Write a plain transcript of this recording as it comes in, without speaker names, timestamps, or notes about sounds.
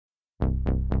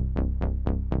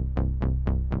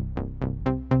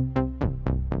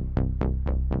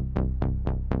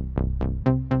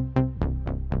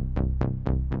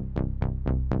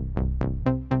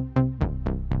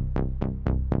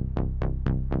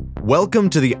Welcome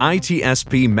to the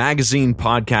ITSP Magazine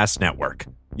Podcast Network.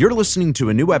 You're listening to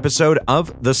a new episode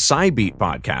of the CyBeat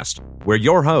Podcast, where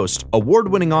your host,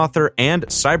 award-winning author and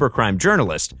cybercrime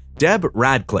journalist, Deb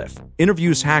Radcliff,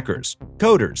 interviews hackers,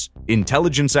 coders,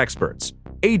 intelligence experts,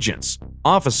 agents,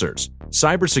 officers,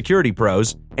 cybersecurity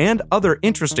pros, and other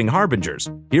interesting harbingers,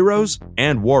 heroes,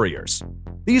 and warriors.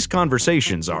 These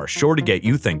conversations are sure to get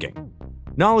you thinking.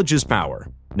 Knowledge is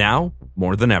power, now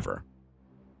more than ever.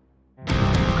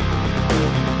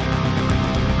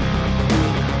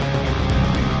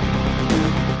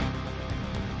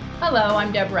 Hello,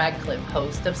 I'm Deb Radcliff,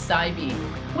 host of CyBeat.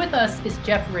 With us is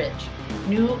Jeff Rich,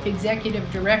 new Executive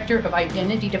Director of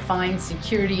Identity Defined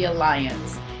Security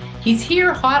Alliance. He's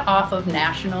here hot off of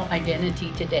National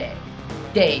Identity Day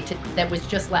that was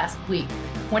just last week.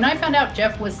 When I found out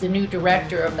Jeff was the new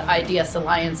director of the IDS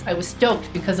Alliance, I was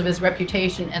stoked because of his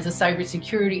reputation as a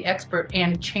cybersecurity expert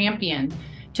and champion.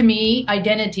 To me,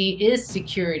 identity is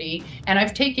security, and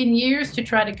I've taken years to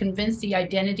try to convince the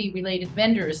identity-related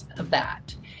vendors of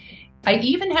that. I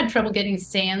even had trouble getting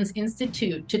SANS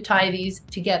Institute to tie these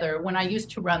together when I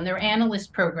used to run their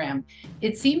analyst program.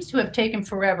 It seems to have taken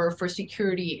forever for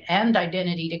security and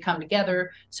identity to come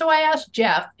together, so I asked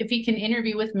Jeff if he can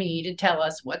interview with me to tell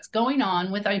us what's going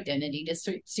on with identity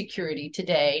to security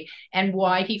today and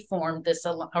why they formed this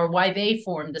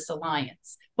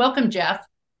alliance. Welcome, Jeff.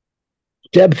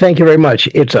 Deb, thank you very much.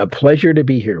 It's a pleasure to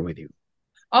be here with you.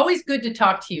 Always good to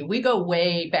talk to you. We go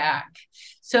way back.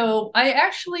 So I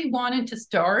actually wanted to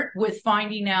start with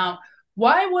finding out,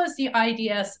 why was the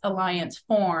IDS Alliance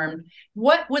formed?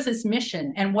 What was its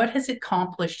mission and what has it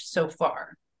accomplished so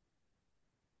far?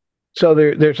 So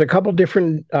there's a couple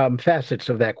different facets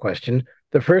of that question.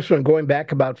 The first one, going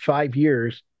back about 5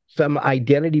 years, some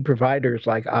identity providers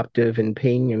like Optiv and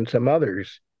Ping and some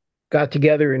others got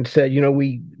together and said,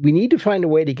 we need to find a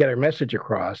way to get our message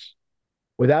across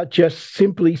without just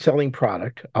simply selling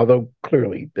product, although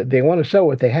clearly they want to sell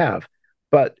what they have.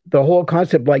 But the whole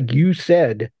concept, like you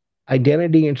said,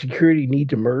 identity and security need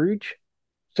to merge.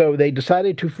 So they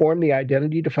decided to form the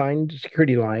Identity Defined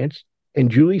Security Alliance.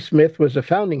 And Julie Smith was the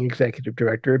founding executive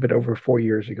director a bit over 4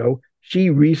 years ago.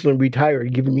 She recently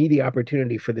retired, giving me the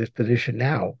opportunity for this position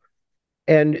now.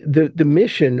 And the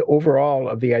mission overall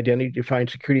of the Identity Defined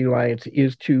Security Alliance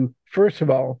is to, first of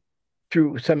all,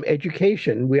 through some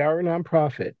education, we are a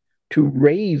nonprofit, to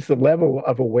raise the level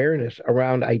of awareness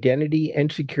around identity and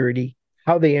security,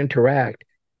 how they interact,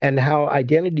 and how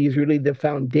identity is really the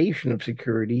foundation of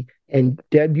security. And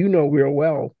Deb, you know real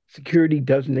well, security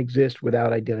doesn't exist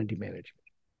without identity management.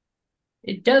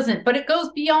 It doesn't, but it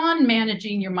goes beyond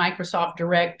managing your Microsoft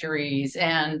directories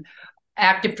and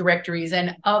Active Directories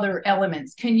and other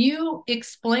elements. Can you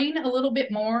explain a little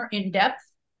bit more in depth?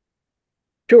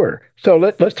 Sure. So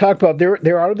let's talk about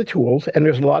there are the tools, and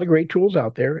there's a lot of great tools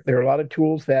out there. There are a lot of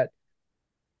tools that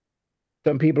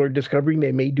some people are discovering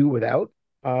they may do without.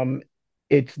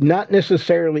 It's not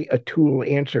necessarily a tool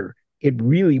answer. It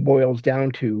really boils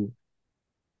down to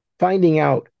finding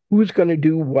out who's going to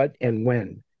do what and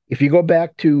when. If you go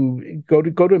back to go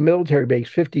to a military base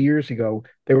 50 years ago,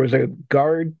 there was a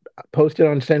guard posted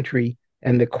on sentry,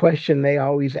 and the question they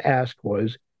always asked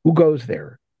was, who goes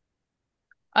there?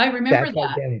 I remember that's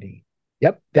that. Identity.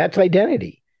 Yep, that's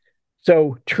identity.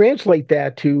 So translate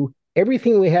that to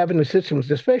everything we have in the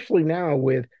systems, especially now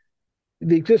with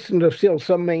the existence of still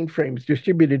some mainframes,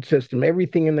 distributed system,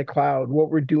 everything in the cloud, what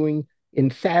we're doing in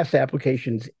SaaS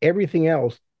applications, everything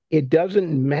else. It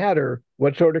doesn't matter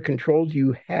what sort of controls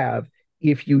you have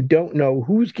if you don't know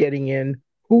who's getting in,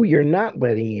 who you're not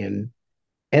letting in,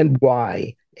 and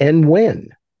why, and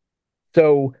when.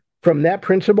 So from that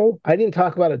principle, I didn't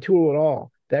talk about a tool at all.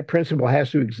 That principle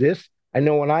has to exist. I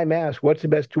know when I'm asked, what's the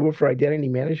best tool for identity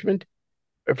management?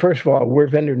 First of all, we're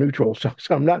vendor neutral, so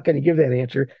I'm not going to give that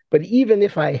answer. But even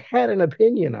if I had an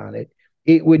opinion on it,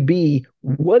 it would be,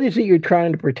 what is it you're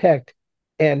trying to protect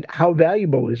and how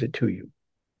valuable is it to you?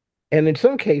 And in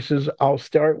some cases, I'll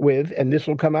start with, and this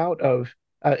will come out of,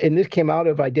 and this came out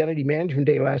of Identity Management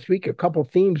Day last week, a couple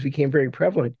themes became very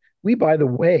prevalent. We, by the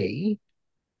way,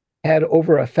 had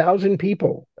over 1,000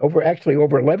 people, over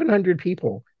 1,100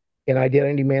 people in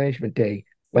Identity Management Day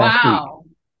last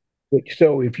week.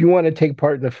 So if you want to take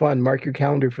part in the fun, mark your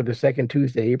calendar for the second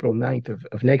Tuesday, April 9th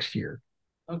of next year.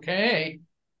 Okay.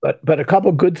 But a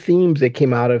couple good themes that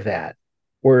came out of that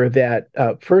were that,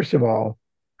 first of all,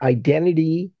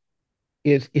 identity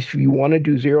is, if you want to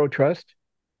do zero trust,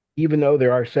 even though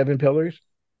there are 7 pillars,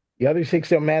 the other 6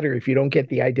 don't matter if you don't get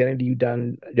the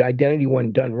identity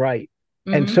one done right.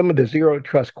 Mm-hmm. And some of the zero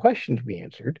trust questions we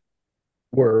answered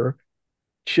were,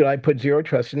 should I put zero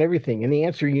trust in everything? And the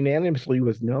answer unanimously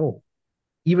was no.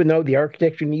 even though the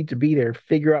architecture needs to be there,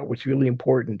 figure out what's really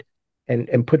important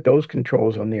and put those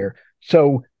controls on there.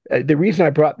 So the reason I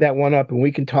brought that one up, and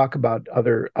we can talk about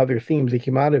other themes that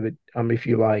came out of it, if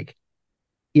you like,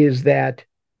 is that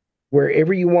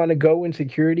wherever you want to go in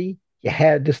security, you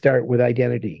had to start with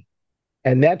identity.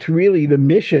 And that's really the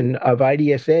mission of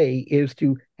IDSA, is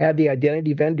to have the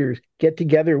identity vendors get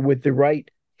together with the right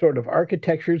sort of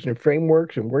architectures and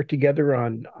frameworks and work together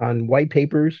on white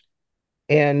papers,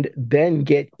 and then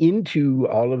get into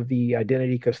all of the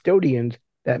identity custodians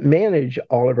that manage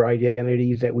all of our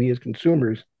identities that we as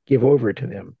consumers give over to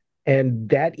them. And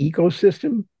that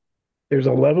ecosystem, there's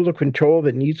a level of control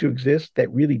that needs to exist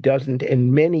that really doesn't,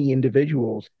 and many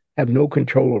individuals have no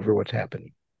control over what's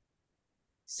happening.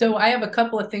 So I have a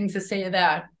couple of things to say to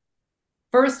that.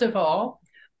 First of all,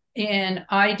 in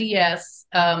IDS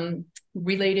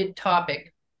related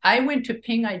topic, I went to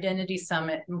Ping Identity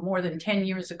Summit more than 10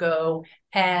 years ago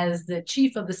as the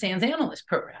chief of the SANS analyst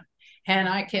program. And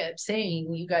I kept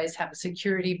saying, you guys have a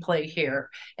security play here.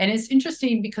 And it's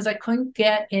interesting because I couldn't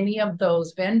get any of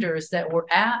those vendors that were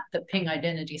at the Ping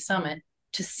Identity Summit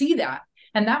to see that.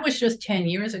 And that was just 10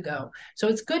 years ago. So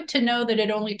it's good to know that it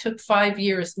only took 5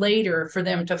 years later for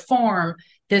them to form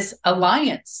this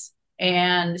alliance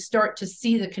and start to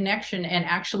see the connection and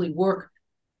actually work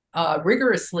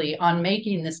rigorously on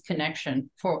making this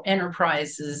connection for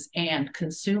enterprises and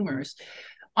consumers.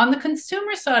 On the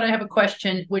consumer side, I have a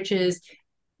question, which is,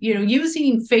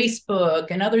 using Facebook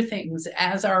and other things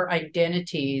as our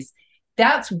identities.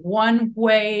 That's one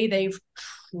way they've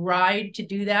tried to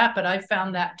do that, but I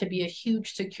found that to be a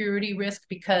huge security risk,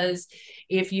 because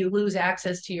if you lose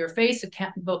access to your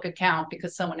Facebook account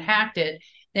because someone hacked it,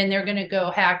 then they're going to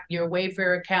go hack your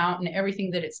Wayfair account and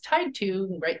everything that it's tied to,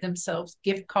 and write themselves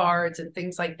gift cards and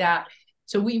things like that.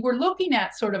 So we were looking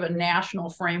at sort of a national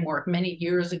framework many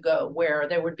years ago where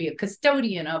there would be a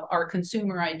custodian of our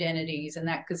consumer identities, and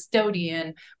that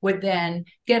custodian would then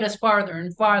get us farther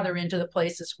and farther into the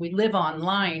places we live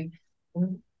online.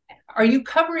 Are you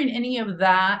covering any of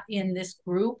that in this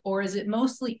group, or is it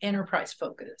mostly enterprise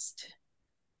focused?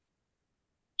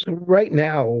 So right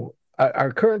now,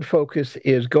 our current focus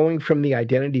is going from the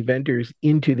identity vendors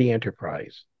into the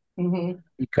enterprise. Mm-hmm.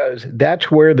 Because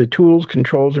that's where the tools,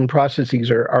 controls, and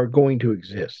processes are going to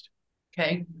exist.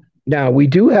 Okay. Now, we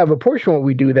do have a portion of what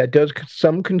we do that does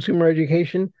some consumer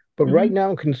education, but right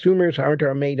now, consumers aren't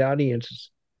our main audiences.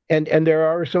 And there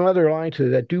are some other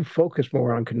alliances that do focus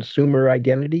more on consumer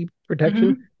identity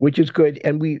protection, which is good.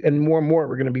 And more and more,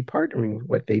 we're going to be partnering with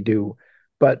what they do.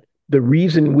 But the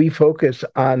reason we focus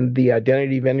on the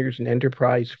identity vendors and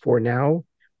enterprise for now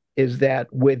is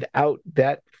that without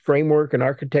that framework and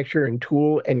architecture and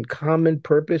tool and common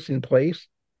purpose in place,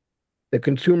 the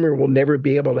consumer will never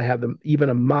be able to have even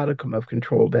a modicum of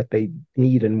control that they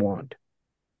need and want.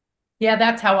 Yeah,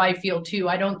 that's how I feel too.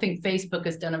 I don't think Facebook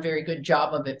has done a very good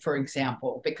job of it, for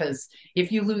example, because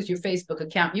if you lose your Facebook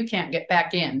account, you can't get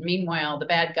back in. Meanwhile, the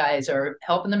bad guys are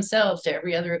helping themselves to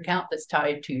every other account that's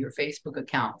tied to your Facebook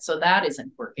account. So that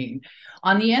isn't working.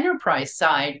 On the enterprise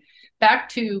side, back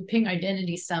to Ping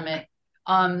Identity Summit,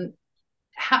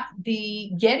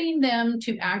 getting them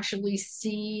to actually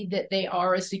see that they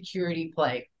are a security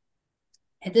play.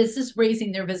 And this is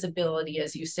raising their visibility,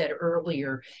 as you said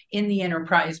earlier, in the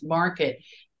enterprise market.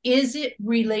 Is it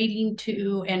relating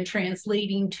to and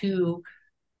translating to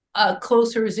a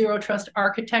closer zero trust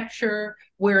architecture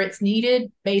where it's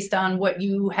needed based on what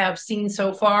you have seen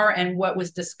so far and what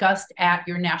was discussed at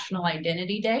your National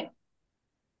Identity Day?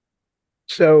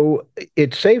 So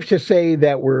it's safe to say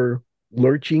that we're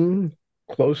lurching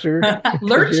closer.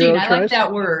 Lurching, I like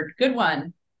that word. Good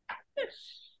one.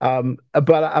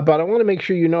 But I want to make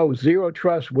sure you know, zero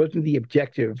trust wasn't the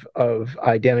objective of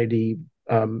Identity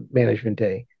Management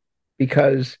Day,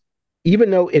 because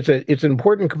even though it's an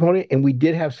important component, and we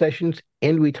did have sessions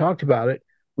and we talked about it,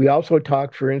 we also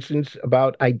talked, for instance,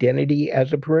 about identity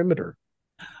as a perimeter,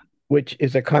 which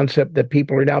is a concept that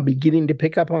people are now beginning to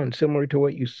pick up on, similar to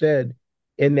what you said,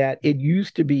 in that it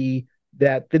used to be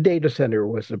that the data center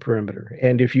was the perimeter,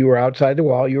 and if you were outside the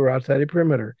wall, you were outside the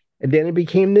perimeter. And then it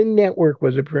became the network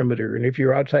was a perimeter. And if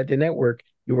you're outside the network,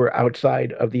 you were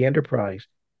outside of the enterprise.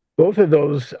 Both of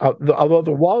those, although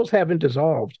the walls haven't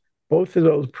dissolved, both of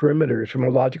those perimeters from a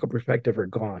logical perspective are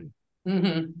gone.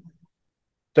 Mm-hmm.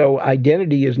 So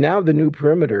identity is now the new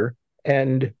perimeter.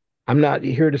 And I'm not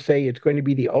here to say it's going to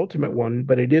be the ultimate one,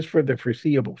 but it is for the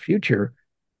foreseeable future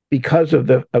because of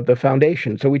the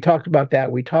foundation. So we talked about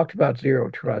that. We talked about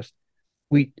zero trust.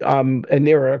 And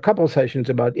there are a couple of sessions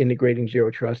about integrating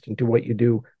zero trust into what you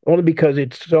do, only because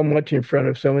it's so much in front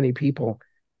of so many people.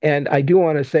 And I do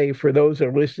want to say for those that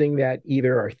are listening that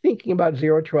either are thinking about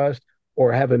zero trust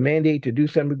or have a mandate to do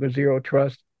something with zero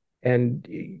trust, and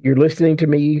you're listening to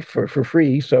me for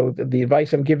free, so the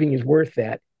advice I'm giving is worth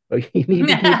that. But you need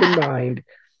to keep in mind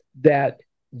that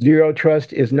zero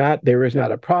trust is not, there is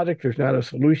not a product, there's not a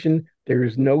solution, there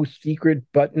is no secret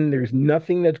button, there's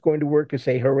nothing that's going to work to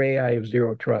say, hooray, I have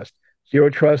zero trust. Zero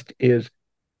trust is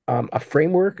a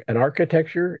framework, an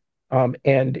architecture,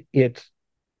 and it's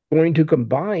going to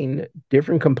combine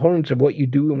different components of what you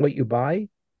do and what you buy.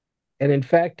 And in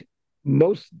fact,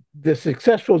 most the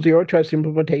successful zero trust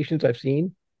implementations I've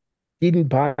seen didn't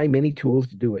buy many tools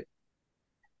to do it.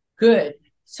 Good.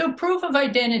 So proof of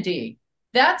identity,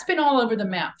 that's been all over the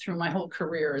map through my whole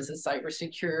career as a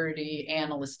cybersecurity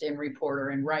analyst and reporter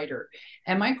and writer.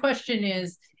 And my question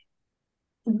is,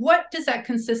 what does that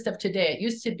consist of today? It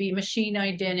used to be machine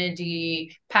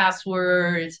identity,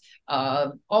 passwords,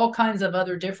 all kinds of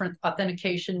other different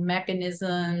authentication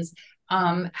mechanisms.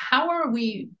 What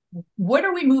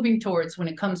are we moving towards when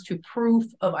it comes to proof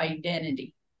of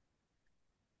identity?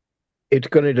 It's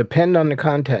going to depend on the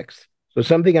context. So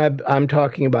something I'm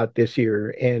talking about this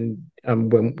year, and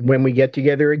when we get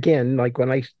together again, like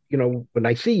when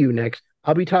I see you next,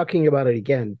 I'll be talking about it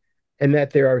again. And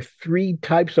that there are three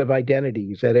types of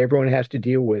identities that everyone has to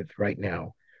deal with right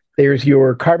now. There's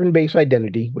your carbon-based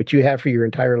identity, which you have for your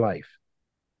entire life.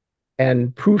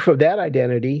 And proof of that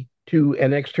identity to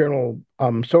an external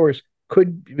source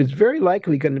is very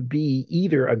likely going to be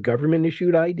either a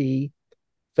government-issued ID,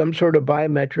 some sort of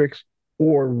biometrics,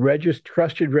 or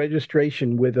trusted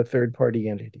registration with a third-party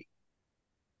entity.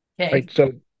 Okay. Right?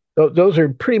 So those are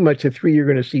pretty much the three you're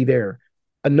going to see there.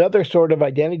 Another sort of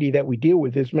identity that we deal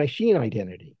with is machine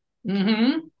identity.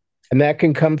 Mm-hmm. And that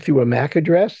can come through a MAC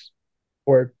address,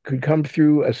 or it could come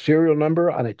through a serial number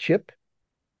on a chip.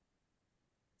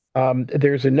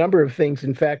 There's a number of things.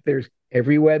 In fact, there's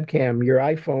every webcam, your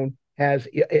iPhone has,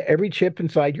 every chip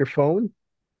inside your phone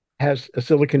has a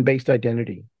silicon-based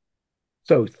identity.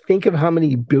 So think of how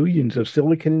many billions of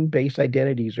silicon-based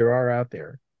identities there are out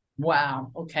there.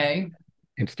 Wow. Okay.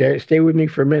 And stay with me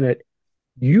for a minute.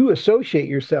 You associate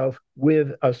yourself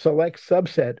with a select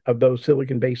subset of those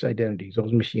silicon-based identities,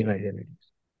 those machine identities.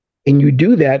 And you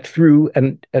do that through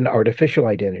an artificial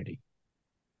identity,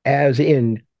 as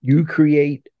in you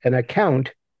create an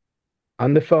account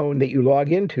on the phone that you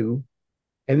log into,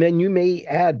 and then you may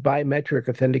add biometric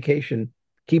authentication.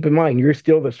 Keep in mind, you're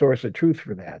still the source of truth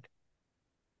for that.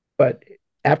 But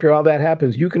after all that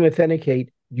happens, you can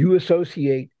authenticate, you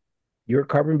associate your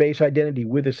carbon-based identity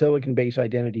with the silicon-based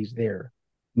identities there.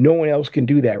 No one else can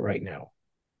do that right now.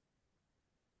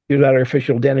 Do that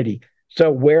artificial identity.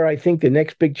 So where I think the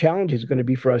next big challenge is going to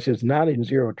be for us is not in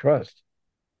zero trust,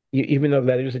 even though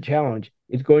that is a challenge.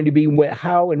 It's going to be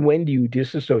how and when do you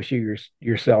disassociate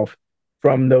yourself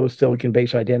from those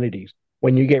silicon-based identities?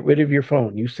 When you get rid of your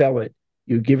phone, you sell it,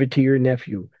 you give it to your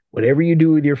nephew. Whatever you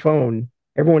do with your phone,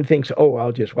 everyone thinks, oh,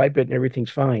 I'll just wipe it and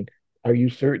everything's fine. Are you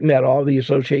certain that all the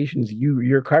associations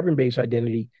your carbon-based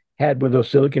identity had with those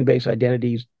silicon-based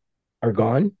identities are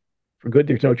gone for good?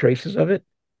 There's no traces of it.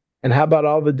 And how about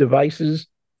all the devices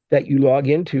that you log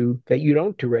into that you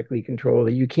don't directly control,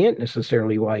 that you can't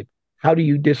necessarily wipe? How do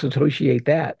you disassociate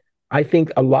that? I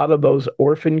think a lot of those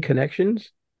orphan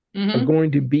connections are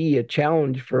going to be a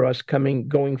challenge for us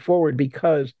going forward,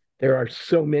 because there are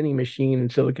so many machine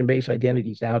and silicon-based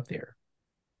identities out there.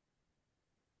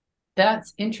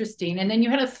 That's interesting. And then you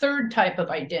had a third type of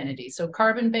identity. So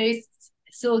carbon-based,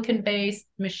 silicon-based,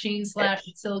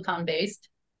 machine/silicon-based.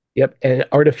 Yep, and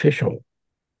artificial.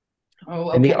 Oh,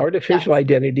 okay. And the artificial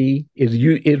identity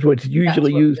is what's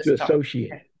usually used to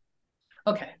associate.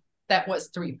 Okay. That was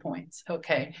 3 points.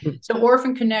 Okay. So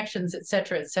orphan connections, et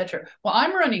cetera, et cetera. Well,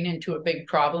 I'm running into a big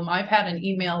problem. I've had an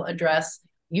email address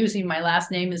using my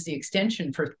last name as the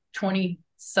extension for 20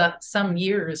 some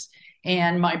years,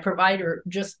 and my provider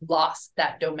just lost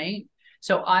that domain.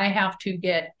 So I have to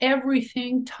get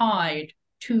everything tied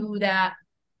to that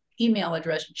email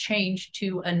address changed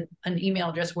to an email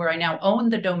address where I now own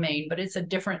the domain, but it's a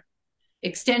different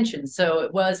extension. So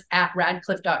it was at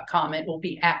radcliff.com. It will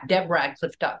be at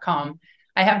debradcliff.com.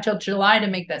 I have till July to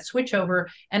make that switch over.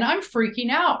 And I'm freaking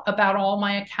out about all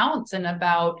my accounts and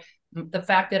about the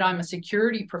fact that I'm a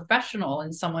security professional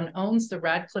and someone owns the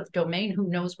Radcliff domain. Who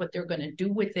knows what they're going to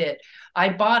do with it? I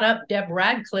bought up Deb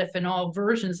Radcliff and all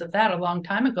versions of that a long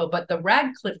time ago, but the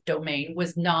Radcliff domain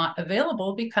was not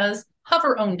available because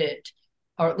Hover owned it,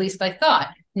 or at least I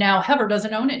thought. Now Hover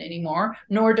doesn't own it anymore,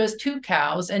 nor does Two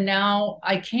Cows. And now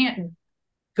I can't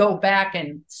go back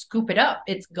and scoop it up.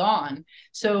 It's gone.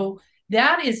 So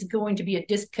that is going to be a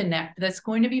disconnect that's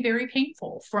going to be very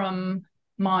painful from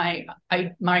my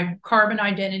carbon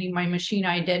identity, my machine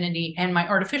identity, and my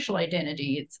artificial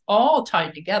identity. It's all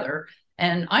tied together.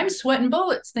 And I'm sweating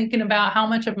bullets thinking about how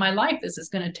much of my life this is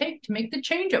going to take to make the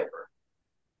changeover.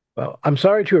 Well, I'm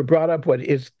sorry to have brought up what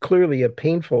is clearly a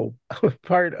painful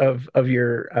part of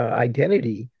your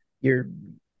identity, your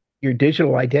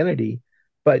digital identity,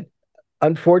 but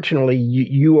unfortunately,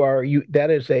 you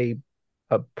that is a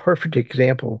perfect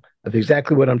example of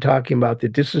exactly what I'm talking about. The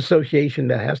disassociation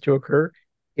that has to occur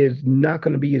is not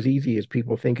going to be as easy as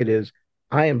people think it is.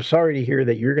 I am sorry to hear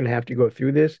that you're going to have to go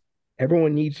through this.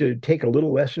 Everyone needs to take a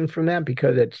little lesson from that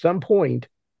because at some point,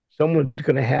 someone's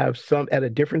going to have some at a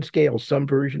different scale, some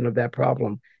version of that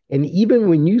problem. And even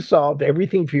when you solve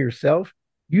everything for yourself,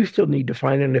 you still need to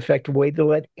find an effective way to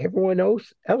let everyone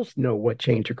else know what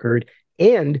change occurred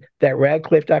and that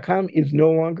Radcliff.com is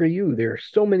no longer you. There are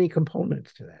so many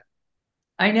components to that.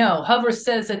 I know. Hover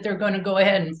says that they're going to go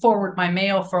ahead and forward my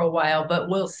mail for a while, but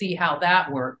we'll see how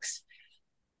that works.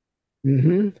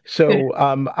 So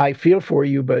I feel for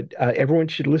you, but everyone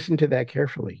should listen to that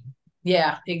carefully.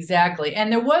 Yeah, exactly.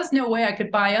 And there was no way I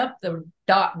could buy up the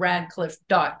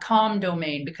 .radcliff.com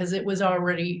domain because it was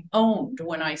already owned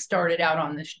when I started out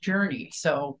on this journey.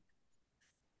 So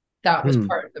that was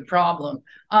part of the problem.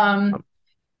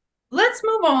 Let's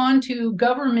move on to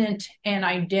government and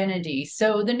identity.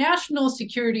 So the National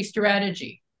Security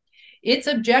Strategy, its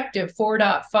objective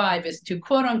 4.5 is to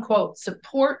quote unquote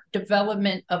support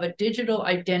development of a digital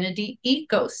identity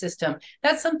ecosystem.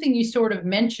 That's something you sort of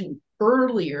mentioned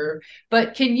earlier,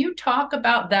 but can you talk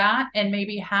about that and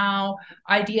maybe how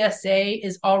IDSA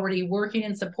is already working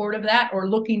in support of that or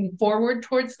looking forward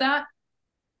towards that?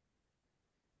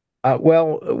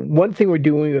 Well, one thing we're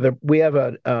doing we have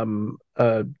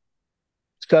a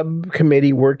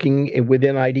subcommittee working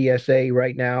within IDSA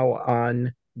right now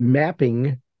on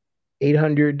mapping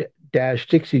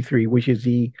 800-63, which is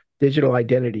the digital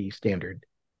identity standard,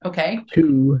 okay,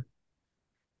 to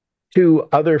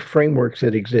other frameworks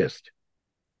that exist.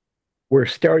 We're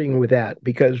starting with that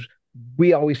because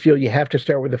we always feel you have to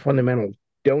start with the fundamentals.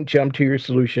 Don't jump to your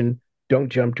solution. Don't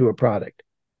jump to a product.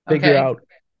 Figure out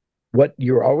what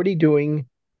you're already doing,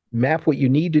 map what you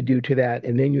need to do to that,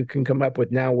 and then you can come up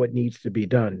with now what needs to be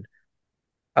done.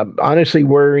 Honestly,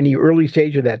 we're in the early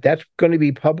stage of that. That's going to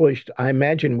be published, I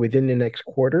imagine, within the next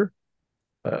quarter,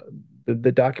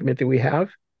 the document that we have.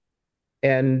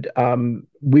 And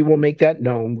we will make that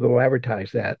known. We'll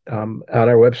advertise that on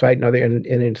our website and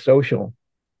in social.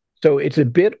 So it's a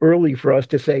bit early for us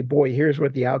to say, boy, here's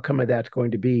what the outcome of that's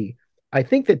going to be. I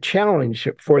think the challenge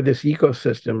for this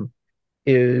ecosystem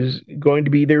is going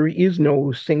to be there is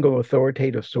no single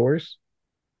authoritative source.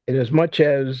 And as much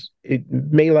as it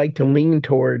may like to lean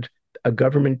towards the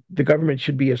government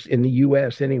should be, in the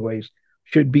US anyways,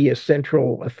 should be a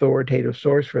central authoritative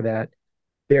source for that.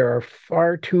 There are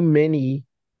far too many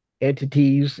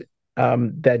entities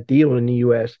that deal in the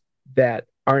US that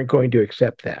aren't going to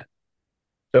accept that.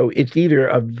 So it's either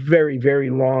a very, very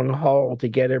long haul to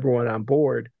get everyone on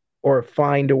board or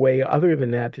find a way other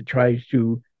than that to try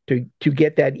to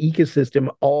get that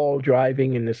ecosystem all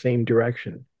driving in the same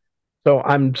direction. So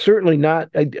I'm certainly not.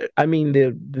 I mean,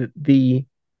 the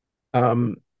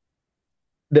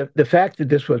fact that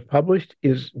this was published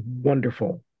is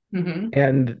wonderful,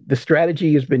 and the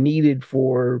strategy has been needed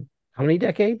for how many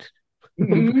decades?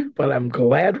 But I'm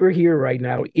glad we're here right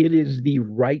now. It is the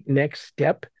right next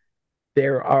step.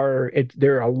 There are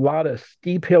a lot of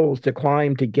steep hills to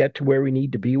climb to get to where we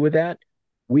need to be with that.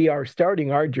 We are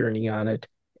starting our journey on it.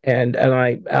 And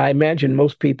I imagine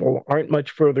most people aren't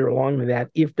much further along than that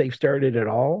if they've started at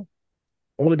all,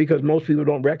 only because most people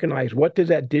don't recognize what does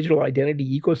that digital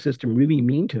identity ecosystem really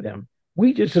mean to them.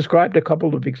 We just described a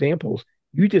couple of examples.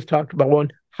 You just talked about one.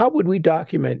 How would we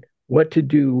document what to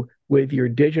do with your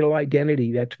digital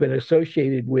identity that's been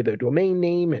associated with a domain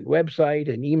name and website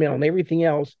and email and everything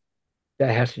else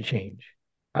that has to change?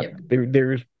 Yep.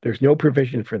 There's no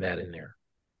provision for that in there.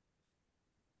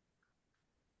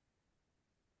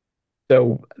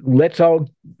 So let's all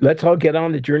get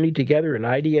on the journey together. And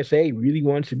IDSA really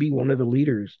wants to be one of the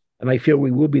leaders, and I feel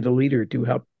we will be the leader to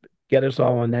help get us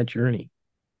all on that journey.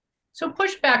 So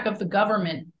pushback of the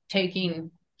government taking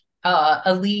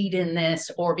a lead in this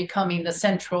or becoming the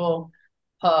central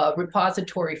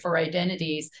repository for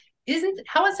identities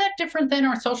how is that different than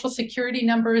our social security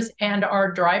numbers and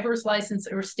our driver's license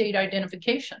or state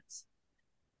identifications?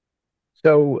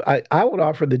 So I would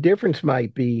offer the difference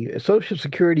might be Social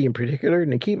Security in particular.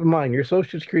 And keep in mind, your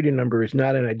Social Security number is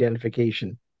not an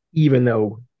identification, even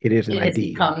though it is an ID. It has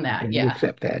become that, and yeah. You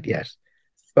accept that, yes.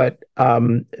 But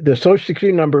the Social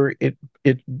Security number,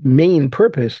 its main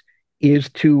purpose is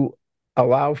to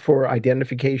allow for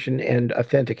identification and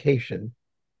authentication.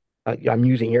 I'm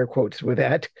using air quotes with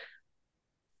that,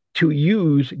 to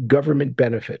use government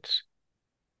benefits.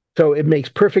 So it makes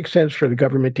perfect sense for the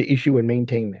government to issue and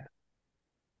maintain that.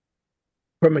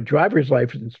 From a driver's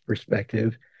license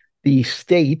perspective, the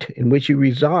state in which you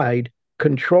reside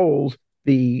controls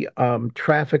the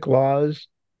traffic laws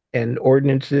and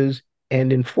ordinances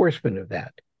and enforcement of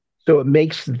that. So it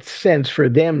makes sense for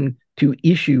them to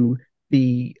issue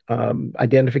the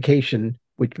identification,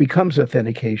 which becomes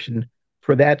authentication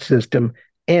for that system.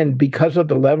 And because of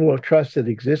the level of trust that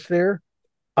exists there,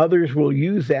 others will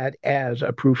use that as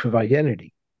a proof of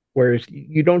identity. Whereas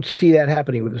you don't see that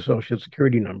happening with a social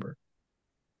security number.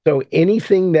 So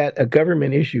anything that a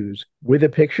government issues with a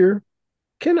picture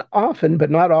can often, but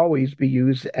not always, be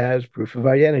used as proof of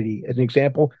identity. As an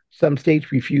example, some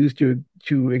states refuse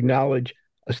to acknowledge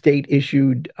a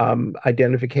state-issued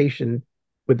identification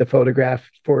with the photograph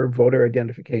for voter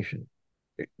identification.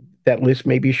 That list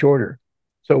may be shorter.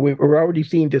 So we're already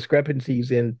seeing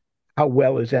discrepancies in how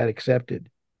well is that accepted.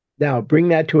 Now, bring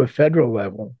that to a federal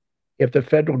level. If the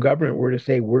federal government were to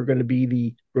say we're going to be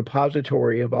the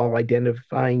repository of all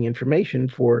identifying information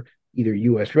for either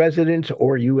U.S. residents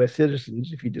or U.S.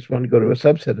 citizens, if you just want to go to a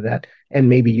subset of that, and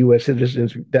maybe U.S.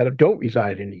 citizens that don't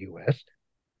reside in the U.S.,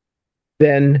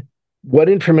 then what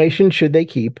information should they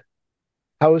keep?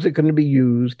 How is it going to be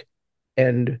used?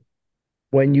 And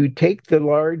when you take the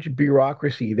large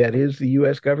bureaucracy that is the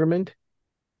U.S. government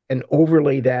and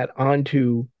overlay that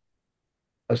onto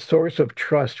a source of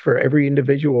trust for every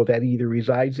individual that either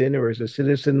resides in or is a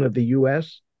citizen of the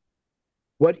U.S.,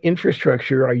 what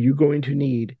infrastructure are you going to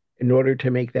need in order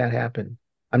to make that happen?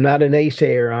 I'm not an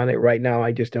naysayer on it right now.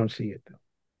 I just don't see it, though.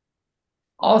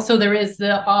 Also, there is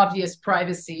the obvious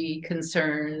privacy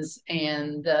concerns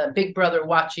and the Big Brother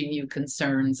watching you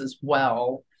concerns as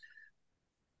well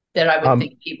that I would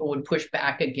think people would push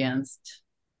back against.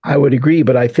 I would agree,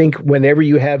 but I think whenever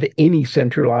you have any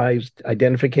centralized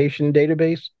identification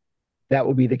database, that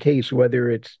will be the case,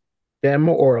 whether it's them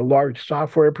or a large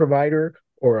software provider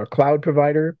or a cloud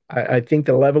provider. I think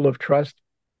the level of trust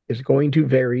is going to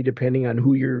vary depending on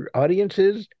who your audience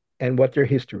is and what their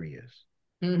history is.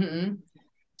 Mm-hmm.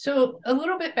 So a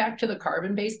little bit back to the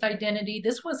carbon-based identity.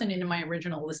 This wasn't in my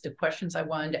original list of questions I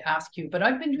wanted to ask you, but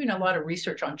I've been doing a lot of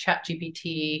research on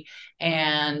ChatGPT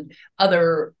and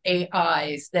other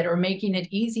AIs that are making it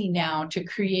easy now to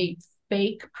create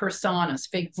fake personas,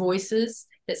 fake voices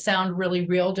that sound really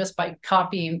real just by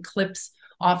copying clips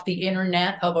off the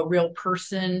internet of a real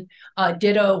person,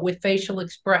 ditto with facial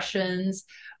expressions.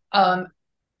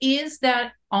 Is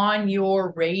that on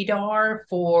your radar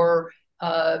for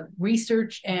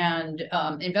research and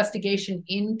investigation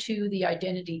into the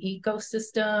identity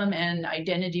ecosystem and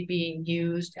identity being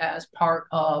used as part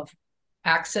of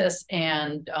access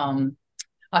and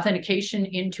authentication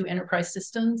into enterprise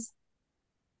systems?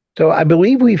 So I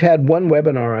believe we've had one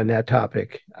webinar on that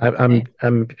topic.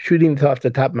 I'm shooting this off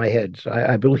the top of my head. So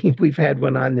I believe we've had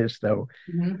one on this, though.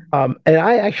 Mm-hmm. And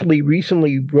I actually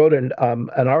recently wrote an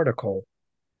article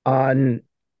on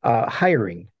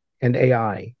hiring and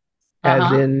AI.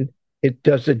 As in,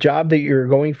 does the job that you're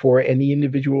going for and the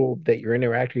individual that you're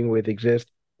interacting with exist,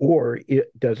 or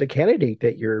does a candidate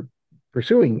that you're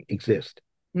pursuing exist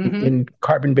in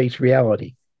carbon-based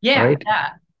reality? Yeah, right?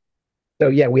 So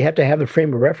yeah, we have to have the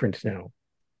frame of reference now.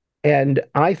 And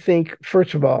I think,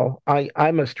 first of all,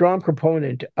 I'm a strong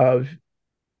proponent of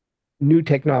new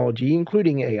technology,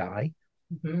 including AI.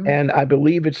 Mm-hmm. And I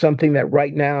believe it's something that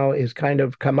right now is kind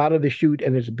of come out of the chute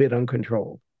and is a bit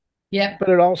uncontrolled. Yeah, but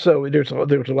it also there's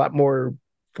a lot more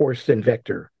force and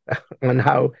vector on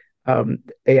how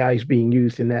AI is being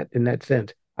used in that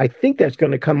sense. I think that's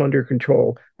going to come under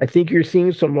control. I think you're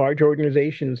seeing some large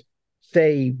organizations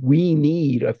say we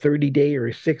need a 30-day or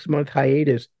a 6-month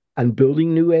hiatus on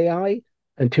building new AI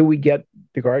until we get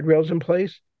the guardrails in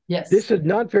place. Yes, this is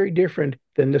not very different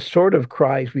than the sort of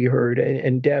cries we heard.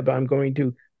 And Deb, I'm going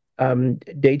to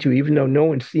date you, even though no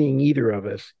one's seeing either of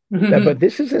us. Mm-hmm. But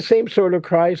this is the same sort of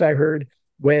cries I heard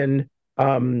when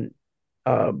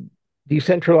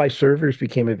decentralized servers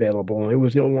became available and it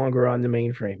was no longer on the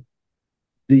mainframe.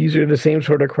 These are the same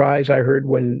sort of cries I heard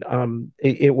when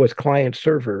it was client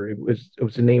server. It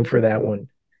was the name for that one.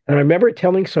 And I remember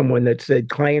telling someone that said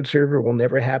client server will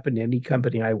never happen to any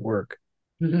company I work.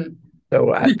 Mm-hmm.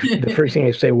 So the first thing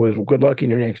I say was, well, good luck in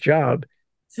your next job.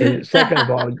 And second of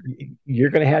all, you're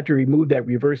going to have to remove that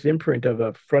reverse imprint of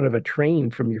a front of a train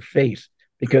from your face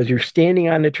because you're standing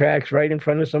on the tracks right in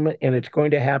front of someone and it's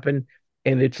going to happen.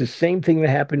 And it's the same thing that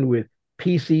happened with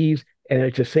PCs. And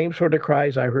it's the same sort of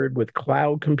cries I heard with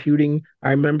cloud computing.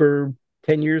 I remember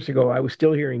 10 years ago, I was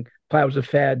still hearing cloud's a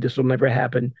fad. This will never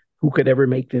happen. Who could ever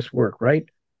make this work, right?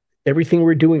 Everything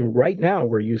we're doing right now,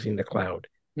 we're using the cloud.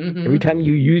 Every time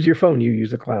you use your phone, you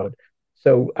use the cloud.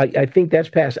 So I think that's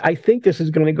past. I think this is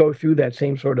going to go through that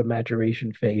same sort of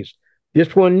maturation phase.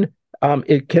 This one,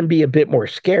 it can be a bit more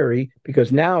scary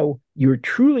because now you're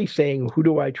truly saying, who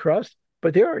do I trust?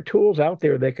 But there are tools out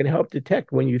there that can help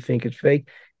detect when you think it's fake.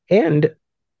 And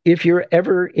if you're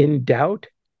ever in doubt,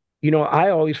 I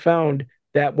always found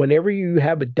that whenever you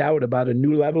have a doubt about a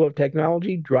new level of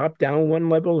technology, drop down one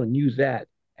level and use that,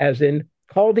 as in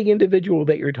call the individual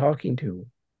that you're talking to.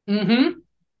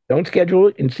 Don't schedule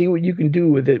it and see what you can do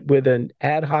with it with an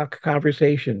ad hoc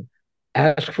conversation.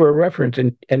 Ask for a reference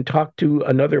and talk to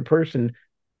another person.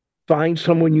 Find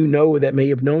someone you know that may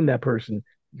have known that person.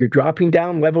 You're dropping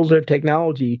down levels of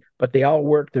technology, but they all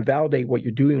work to validate what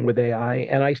you're doing with AI.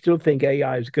 And I still think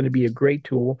AI is going to be a great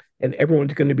tool and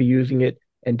everyone's going to be using it.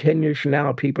 And 10 years from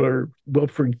now, people will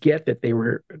forget that they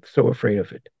were so afraid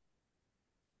of it.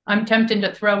 I'm tempted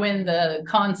to throw in the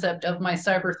concept of my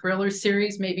cyber thriller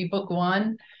series, maybe book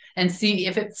 1, and see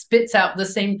if it spits out the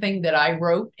same thing that I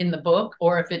wrote in the book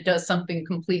or if it does something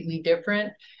completely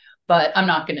different. But I'm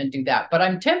not going to do that. But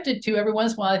I'm tempted to every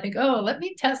once in a while. I think, oh, let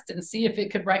me test and see if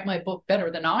it could write my book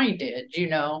better than I did,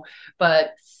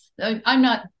 But I'm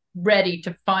not ready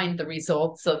to find the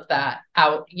results of that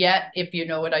out yet, if you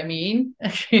know what I mean.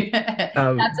 That's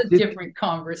a different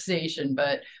conversation.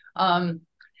 But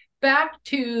back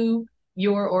to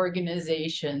your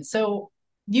organization. So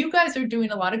you guys are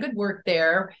doing a lot of good work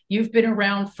there. You've been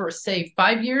around for, say,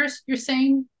 5 years, you're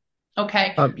saying?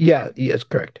 Okay. Yes,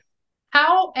 correct.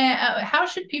 How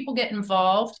should people get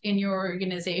involved in your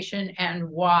organization and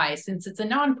why? Since it's a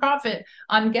nonprofit,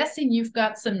 I'm guessing you've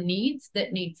got some needs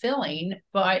that need filling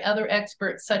by other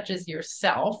experts such as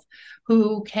yourself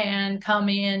who can come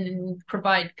in and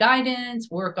provide guidance,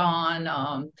 work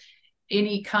on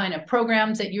any kind of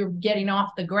programs that you're getting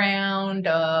off the ground,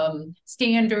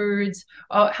 standards.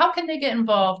 How can they get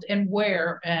involved and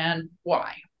where and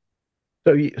why?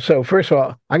 So first of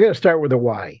all, I'm going to start with the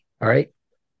why. All right.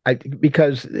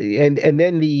 Because and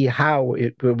then the how,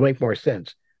 it will make more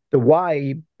sense. The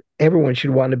why everyone should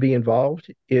want to be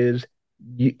involved is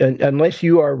unless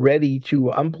you are ready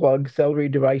to unplug, sell every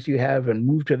device you have, and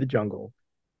move to the jungle,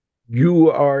 you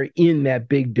are in that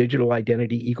big digital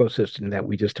identity ecosystem that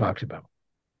we just talked about.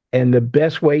 And the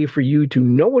best way for you to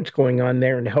know what's going on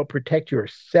there and help protect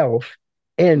yourself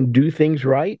and do things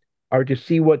right are to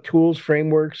see what tools,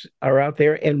 frameworks are out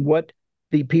there and what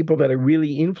the people that are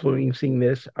really influencing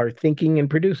this are thinking and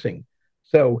producing.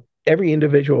 So every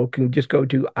individual can just go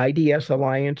to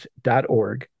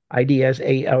idsalliance.org,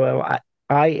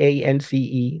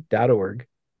 idsalliance.org,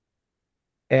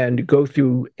 and go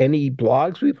through any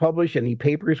blogs we publish, any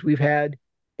papers we've had,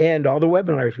 and all the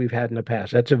webinars we've had in the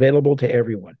past. That's available to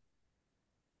everyone.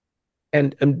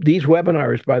 And these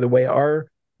webinars, by the way, are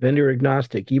vendor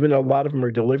agnostic. Even though a lot of them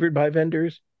are delivered by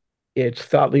vendors, it's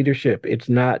thought leadership. It's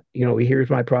not, here's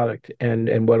my product and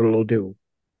what it'll do.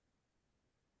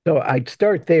 So I'd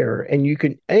start there, and you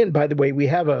can. And by the way, we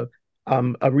have a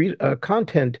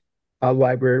content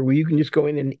library where you can just go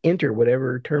in and enter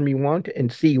whatever term you want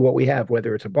and see what we have,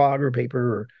 whether it's a blog or paper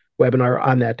or webinar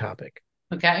on that topic.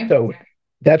 Okay. So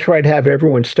that's where I'd have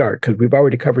everyone start because we've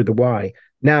already covered the why.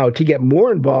 Now, to get more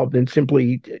involved in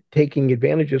simply taking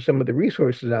advantage of some of the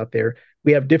resources out there,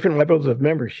 we have different levels of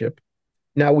membership.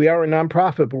 Now, we are a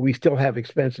nonprofit, but we still have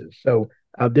expenses. So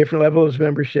different levels of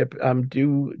membership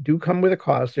do come with a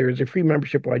cost. There is a free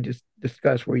membership I just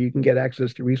discussed where you can get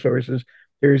access to resources.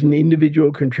 There's an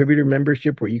individual contributor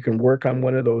membership where you can work on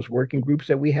one of those working groups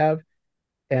that we have.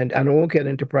 And I won't get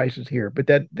into prices here, but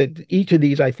that each of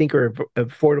these I think are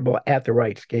affordable at the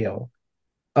right scale.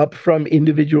 Up from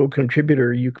individual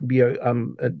contributor, you can be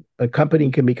a company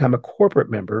can become a corporate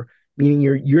member, meaning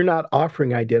you're not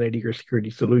offering identity or security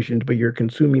solutions, but you're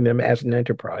consuming them as an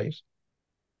enterprise.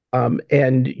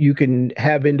 And you can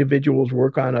have individuals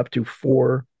work on up to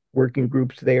 4 working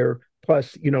groups there.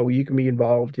 Plus, you can be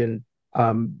involved in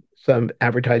some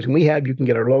advertising we have. You can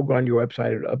get our logo on your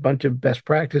website, a bunch of best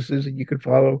practices that you could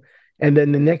follow. And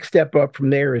then the next step up from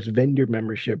there is vendor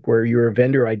membership, where you're a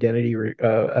vendor identity or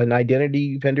an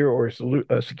identity vendor or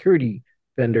a security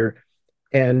vendor.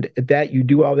 And that you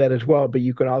do all that as well, but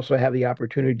you can also have the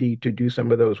opportunity to do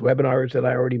some of those webinars that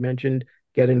I already mentioned,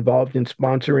 get involved in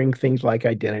sponsoring things like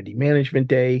Identity Management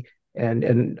Day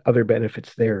and other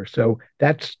benefits there. So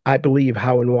that's, I believe,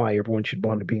 how and why everyone should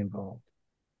want to be involved.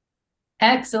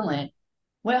 Excellent.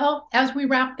 Well, as we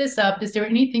wrap this up, is there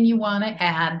anything you want to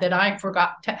add that I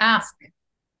forgot to ask?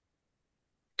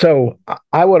 So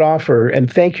I would offer,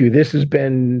 and thank you, this has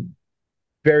been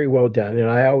Very well done. And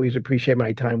I always appreciate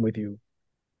my time with you.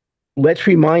 Let's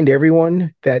remind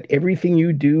everyone that everything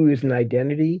you do is an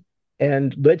identity,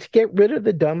 and let's get rid of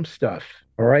the dumb stuff.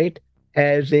 All right.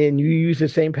 As in, you use the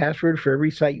same password for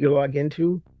every site you log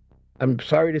into. I'm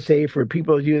sorry to say for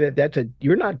people to do that,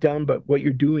 you're not dumb, but what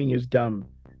you're doing is dumb.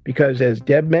 Because as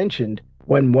Deb mentioned,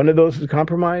 when one of those is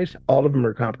compromised, all of them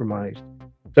are compromised.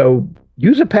 So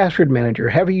use a password manager,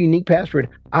 have a unique password.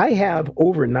 I have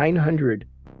over 900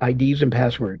 IDs and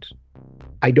passwords.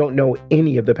 I don't know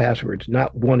any of the passwords,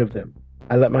 not one of them.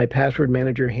 I let my password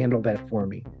manager handle that for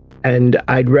me. And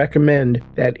I'd recommend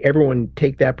that everyone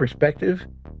take that perspective,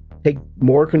 take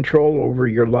more control over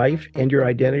your life and your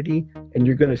identity, and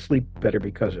you're going to sleep better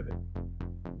because of it.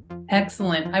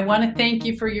 Excellent. I want to thank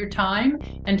you for your time.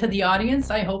 And to the audience,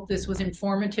 I hope this was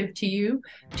informative to you.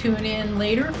 Tune in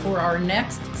later for our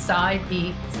next Side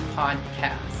Beats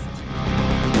podcast.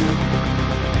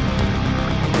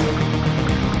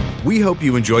 We hope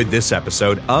you enjoyed this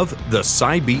episode of the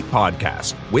SciBeat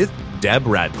Podcast with Deb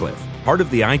Radcliff, part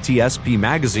of the ITSP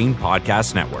Magazine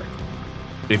Podcast Network.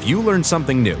 If you learned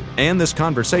something new and this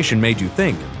conversation made you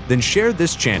think, then share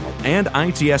this channel and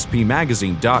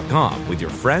ITSPmagazine.com with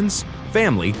your friends,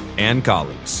 family, and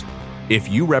colleagues. If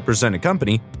you represent a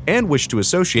company and wish to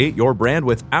associate your brand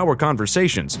with our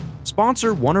conversations,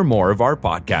 sponsor one or more of our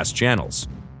podcast channels.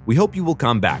 We hope you will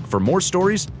come back for more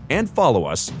stories and follow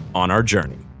us on our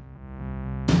journey.